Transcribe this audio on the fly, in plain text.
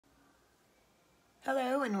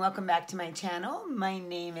Hello and welcome back to my channel. My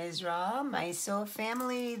name is Ra, my soul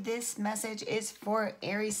family. This message is for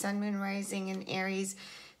Aries, Sun, Moon, Rising in Aries.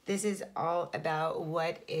 This is all about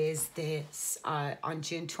what is this. On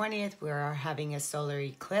June 20th, we are having a solar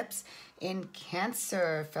eclipse in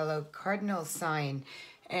Cancer, fellow cardinal sign.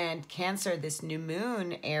 And Cancer, this new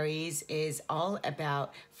moon, Aries, is all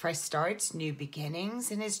about fresh starts, new beginnings,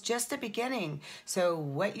 and it's just a beginning. So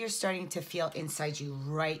what you're starting to feel inside you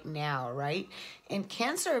right now, right? And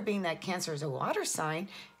Cancer, being that Cancer is a water sign,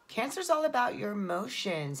 Cancer is all about your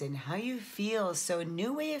emotions and how you feel. So a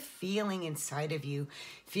new way of feeling inside of you,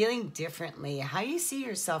 feeling differently, how you see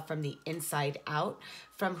yourself from the inside out,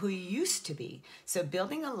 from who you used to be. So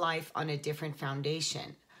building a life on a different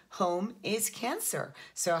foundation. Home is Cancer.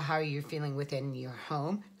 So how are you feeling within your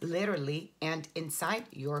home, literally, and inside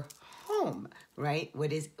your home, right?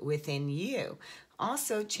 What is within you?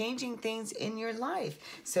 Also changing things in your life.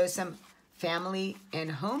 So some family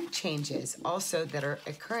and home changes also that are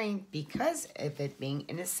occurring because of it being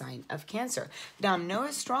in a sign of Cancer. Now, I'm no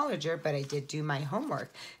astrologer, but I did do my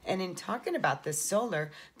homework. And in talking about the solar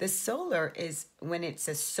is, when it's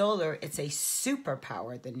a solar, it's a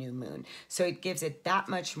superpower, the new moon. So it gives it that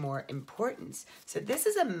much more importance. So this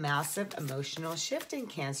is a massive emotional shift in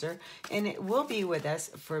Cancer, and it will be with us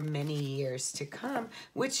for many years to come,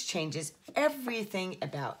 which changes everything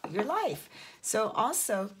about your life. So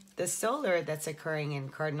also, the solar that's occurring in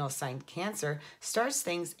cardinal sign Cancer starts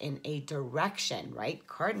things in a direction, right?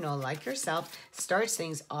 Cardinal, like yourself, starts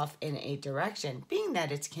things off in a direction. Being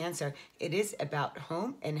that it's Cancer, it is about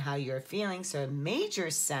home and how you're feeling. So a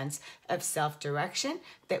major sense of self-direction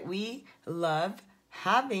that we love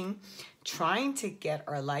having, trying to get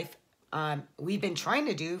our life we've been trying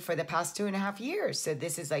to do for the past 2.5 years. So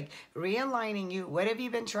this is like realigning you. What have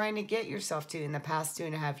you been trying to get yourself to in the past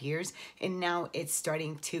 2.5 years? And now it's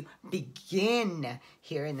starting to begin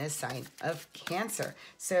here in this sign of Cancer.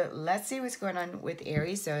 So let's see what's going on with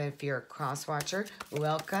Aries. So if you're a cross watcher,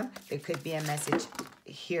 welcome. There could be a message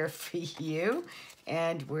here for you.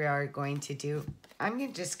 And we are going to do, I'm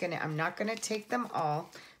not going to take them all,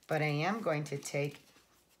 but I am going to take,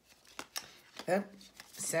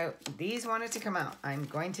 so these wanted to come out. I'm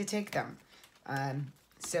going to take them.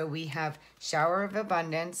 So we have shower of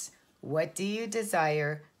abundance. What do you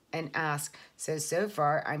desire? And ask. So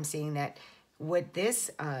far I'm seeing that with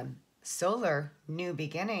this solar new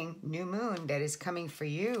beginning, new moon that is coming for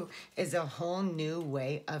you is a whole new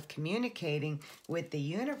way of communicating with the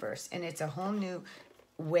universe. And it's a whole new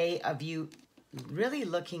way of you really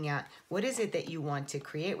looking at what is it that you want to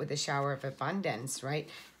create with the shower of abundance, right?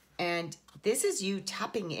 And this is you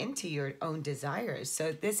tapping into your own desires.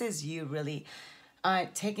 So this is you really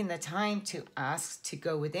taking the time to ask to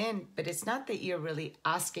go within, but it's not that you're really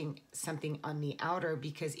asking something on the outer,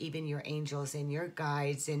 because even your angels and your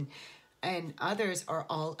guides and others are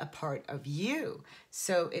all a part of you.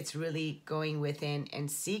 So it's really going within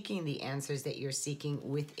and seeking the answers that you're seeking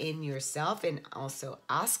within yourself, and also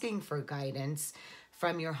asking for guidance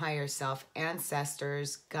from your higher self,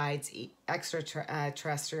 ancestors, guides,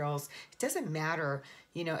 extraterrestrials. It doesn't matter,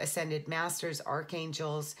 ascended masters,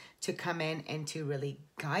 archangels, to come in and to really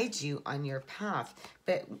guide you on your path.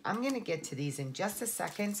 But I'm going to get to these in just a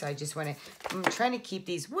second. So I just want to, I'm trying to keep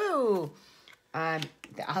these, the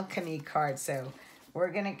alchemy cards. So we're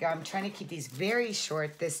going to go, I'm trying to keep these very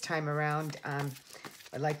short this time around.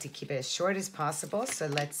 I'd like to keep it as short as possible. So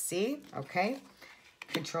let's see. Okay.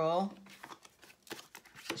 Control,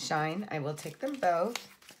 shine. I will take them both.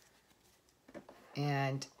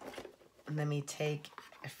 And let me take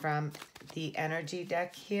from the energy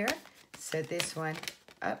deck here. So this one,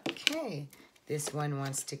 okay, this one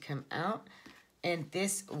wants to come out. And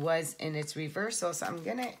this was in its reversal. So I'm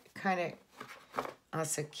going to kind of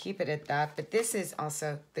also keep it at that. But this is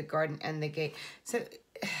also the garden and the gate. So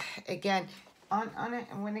again,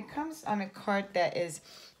 when it comes on a card that is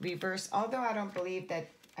reversed, although I don't believe that,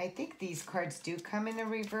 I think these cards do come in a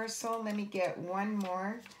reversal. Let me get one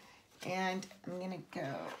more. And I'm going to go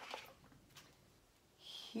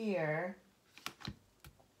here.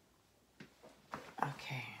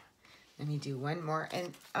 Okay. Let me do one more.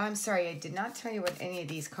 And I'm sorry, I did not tell you what any of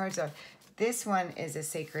these cards are. This one is a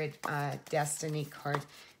sacred destiny card.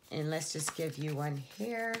 And let's just give you one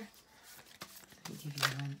here. Let me give you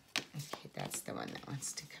one. Okay, that's the one that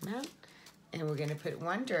wants to come out. And we're going to put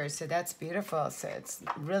wonder. So that's beautiful. So it's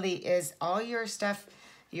really is all your stuff.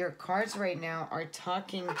 Your cards right now are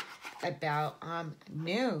talking about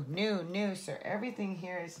new. So everything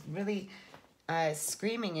here is really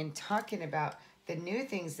screaming and talking about the new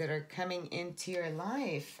things that are coming into your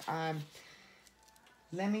life.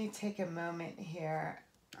 Let me take a moment here.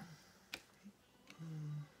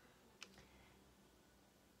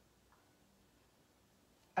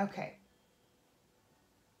 Okay.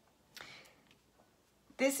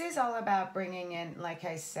 This is all about bringing in, like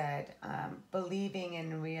I said, believing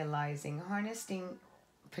and realizing, harnessing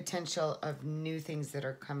potential of new things that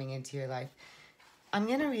are coming into your life. I'm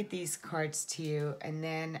going to read these cards to you, and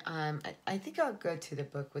then I think I'll go to the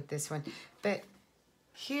book with this one. But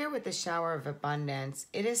here with the shower of abundance,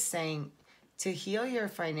 it is saying to heal your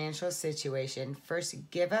financial situation, first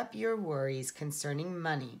give up your worries concerning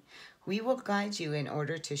money. We will guide you in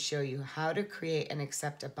order to show you how to create and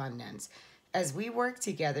accept abundance. As we work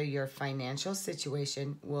together, your financial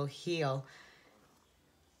situation will heal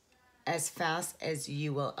as fast as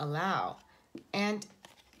you will allow. And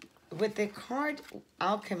with the card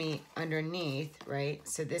alchemy underneath, right?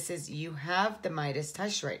 So this is, you have the Midas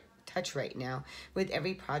touch right now. With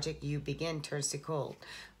every project you begin turns to gold.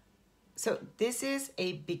 So this is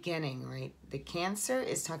a beginning, right? The Cancer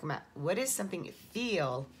is talking about what is something you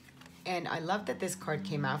feel. And I love that this card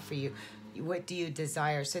came out for you. What do you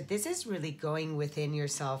desire? So this is really going within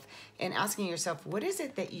yourself and asking yourself, what is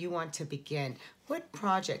it that you want to begin? What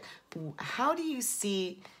project? How do you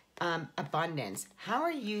see abundance? How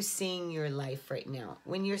are you seeing your life right now?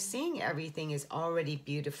 When you're seeing everything is already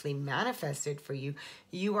beautifully manifested for you,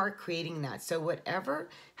 you are creating that. So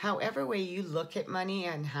however way you look at money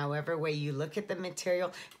and however way you look at the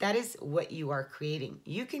material, that is what you are creating.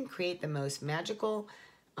 You can create the most magical,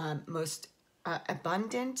 most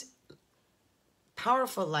abundant,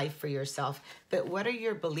 powerful life for yourself, but what are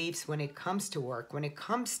your beliefs when it comes to work, when it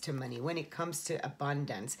comes to money, when it comes to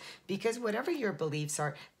abundance? Because whatever your beliefs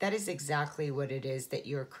are, that is exactly what it is that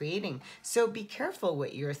you're creating. So be careful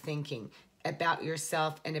what you're thinking about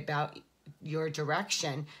yourself and about your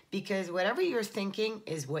direction, because whatever you're thinking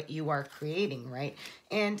is what you are creating, right?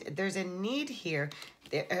 And there's a need here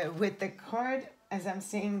with the card, as I'm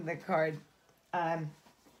seeing the card,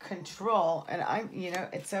 control, and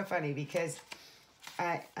it's so funny because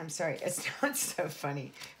I'm sorry, it's not so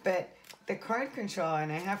funny, but the card control,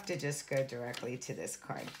 and I have to just go directly to this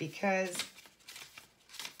card because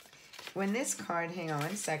when this card, hang on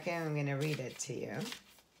one second, I'm going to read it to you.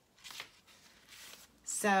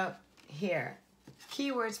 So here,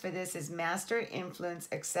 keywords for this is master, influence,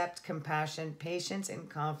 accept, compassion, patience, and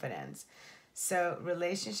confidence. So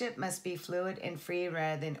relationship must be fluid and free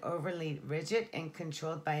rather than overly rigid and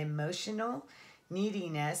controlled by emotional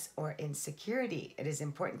neediness or insecurity. It is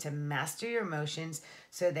important to master your emotions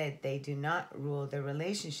so that they do not rule the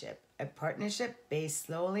relationship. A partnership based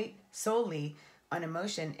solely on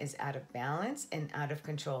emotion is out of balance and out of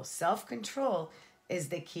control. Self-control is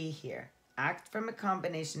the key here. Act from a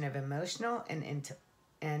combination of emotional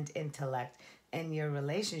and intellect, and your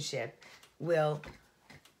relationship will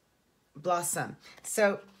blossom.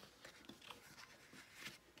 So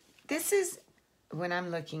this is, when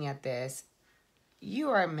I'm looking at this,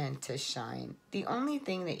 you are meant to shine. The only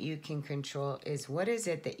thing that you can control is what is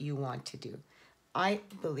it that you want to do. I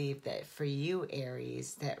believe that for you,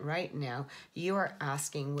 Aries, that right now you are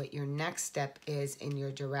asking what your next step is in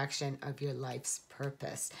your direction of your life's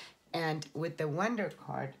purpose. And with the Wonder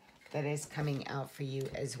card that is coming out for you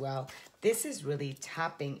as well, this is really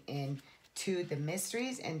tapping in to the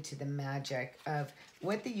mysteries and to the magic of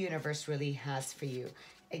what the universe really has for you.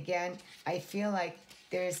 Again, I feel like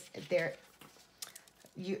there's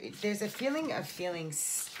a feeling of feeling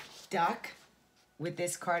stuck with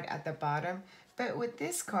this card at the bottom, but with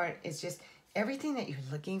this card, it's just everything that you're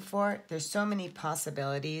looking for. There's so many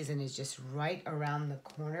possibilities and it's just right around the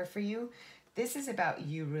corner for you. This is about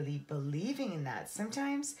you really believing in that.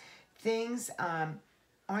 Sometimes things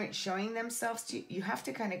aren't showing themselves to you. You have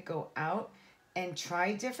to kind of go out and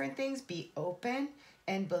try different things, be open,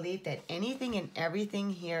 and believe that anything and everything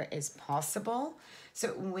here is possible. So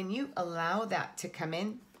when you allow that to come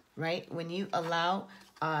in, right, when you allow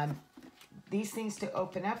these things to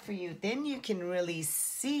open up for you, then you can really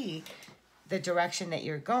see the direction that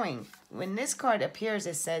you're going. When this card appears,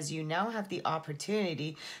 it says you now have the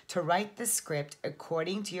opportunity to write the script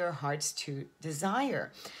according to your heart's true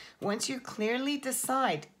desire. Once you clearly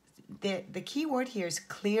decide, the key word here is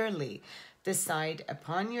clearly. Decide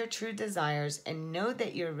upon your true desires and know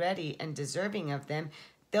that you're ready and deserving of them.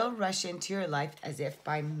 They'll rush into your life as if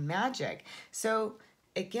by magic. So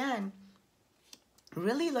again,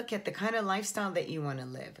 really look at the kind of lifestyle that you want to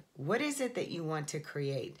live. What is it that you want to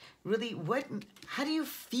create? Really, how do you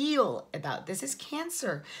feel about this? Is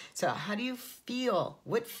Cancer. So how do you feel?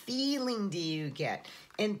 What feeling do you get?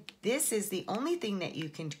 And this is the only thing that you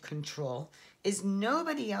can control, is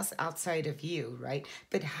nobody else outside of you, right?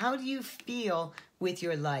 But how do you feel with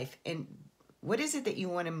your life? And What is it that you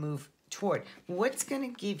want to move toward? What's going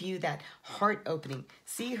to give you that heart opening?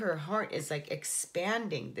 See, her heart is like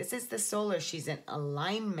expanding. This is the solar. She's in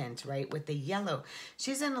alignment, right, with the yellow.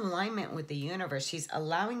 She's in alignment with the universe. She's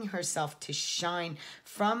allowing herself to shine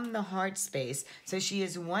from the heart space. So she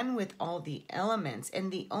is one with all the elements.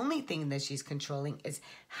 And the only thing that she's controlling is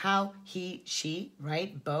how he, she,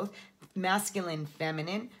 right, both masculine,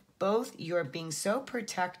 feminine, both. You're being so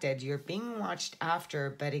protected, you're being watched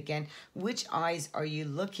after, but again, which eyes are you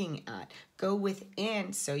looking at? Go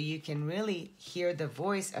within so you can really hear the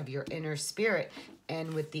voice of your inner spirit.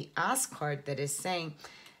 And with the ask card that is saying,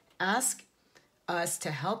 ask us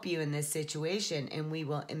to help you in this situation, and we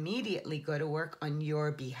will immediately go to work on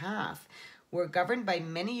your behalf. We're governed by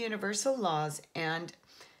many universal laws, and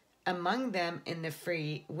among them in the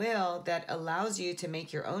free will that allows you to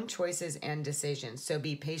make your own choices and decisions. So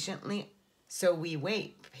we patiently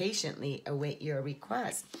await your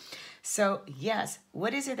request. So yes,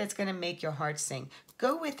 what is it that's going to make your heart sing?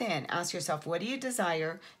 Go within, ask yourself, what do you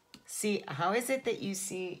desire? See, how is it that you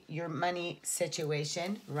see your money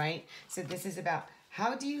situation, right? So this is about,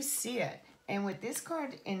 how do you see it? And with this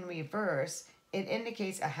card in reverse, it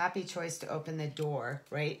indicates a happy choice to open the door,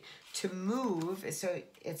 right? To move. So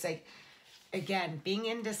it's like, again, being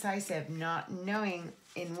indecisive, not knowing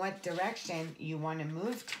in what direction you want to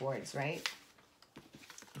move towards, right?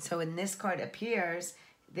 So when this card appears,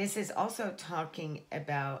 this is also talking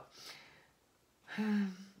about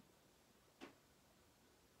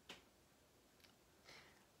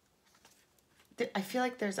I feel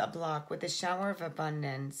like there's a block with the shower of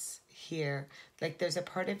abundance here. Like there's a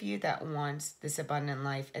part of you that wants this abundant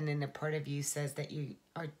life, and then a part of you says that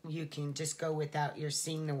you can just go without. You're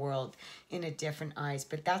seeing the world in a different eyes,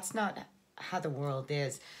 but that's not how the world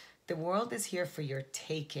is. The world is here for your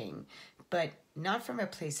taking, but not from a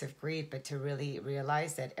place of greed, but to really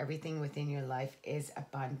realize that everything within your life is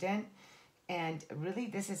abundant. And really,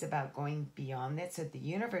 this is about going beyond it. So the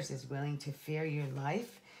universe is willing to fill your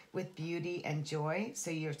life with beauty and joy.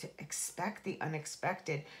 So you're to expect the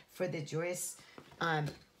unexpected for the joyous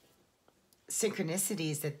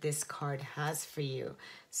synchronicities that this card has for you.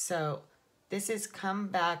 So this is come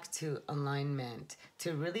back to alignment,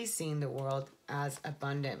 to really seeing the world as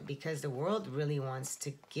abundant, because the world really wants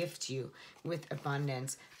to gift you with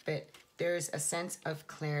abundance. But there's a sense of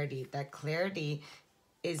clarity. That clarity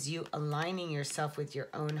is you aligning yourself with your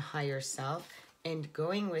own higher self and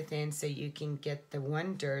going within so you can get the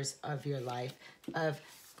wonders of your life, of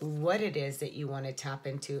what it is that you want to tap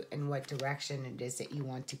into and what direction it is that you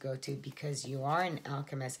want to go to, because you are an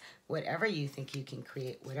alchemist. Whatever you think you can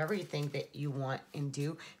create, whatever you think that you want and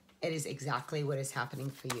do, it is exactly what is happening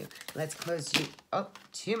for you. Let's close you. Oh,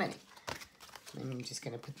 too many. I'm just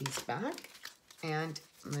going to put these back, and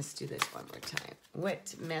let's do this one more time.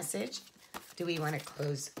 What message do we want to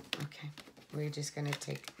close? Okay, we're just going to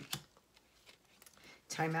take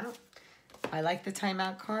timeout. I like the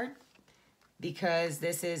timeout card because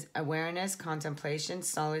this is awareness, contemplation,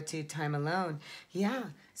 solitude, time alone. Yeah,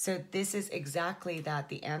 so this is exactly that.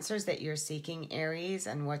 The answers that you're seeking, Aries,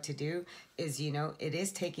 and what to do is, it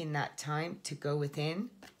is taking that time to go within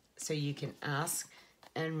so you can ask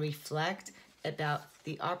and reflect about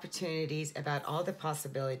the opportunities, about all the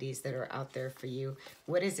possibilities that are out there for you.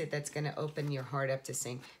 What is it that's going to open your heart up to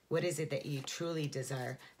sing? What is it that you truly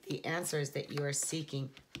desire? The answers that you are seeking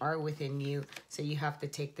are within you, so you have to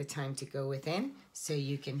take the time to go within so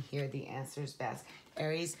you can hear the answers best.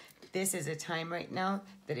 Aries, this is a time right now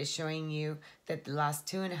that is showing you that the last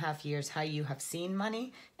 2.5 years, how you have seen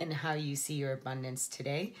money and how you see your abundance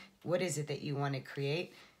today. What is it that you want to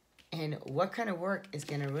create? And what kind of work is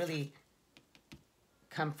going to really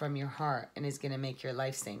come from your heart and is going to make your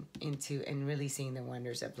life sing into and really seeing the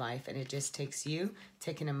wonders of life. And it just takes you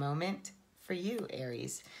taking a moment for you,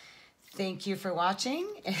 Aries. Thank you for watching,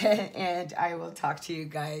 and I will talk to you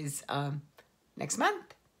guys next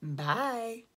month. Bye.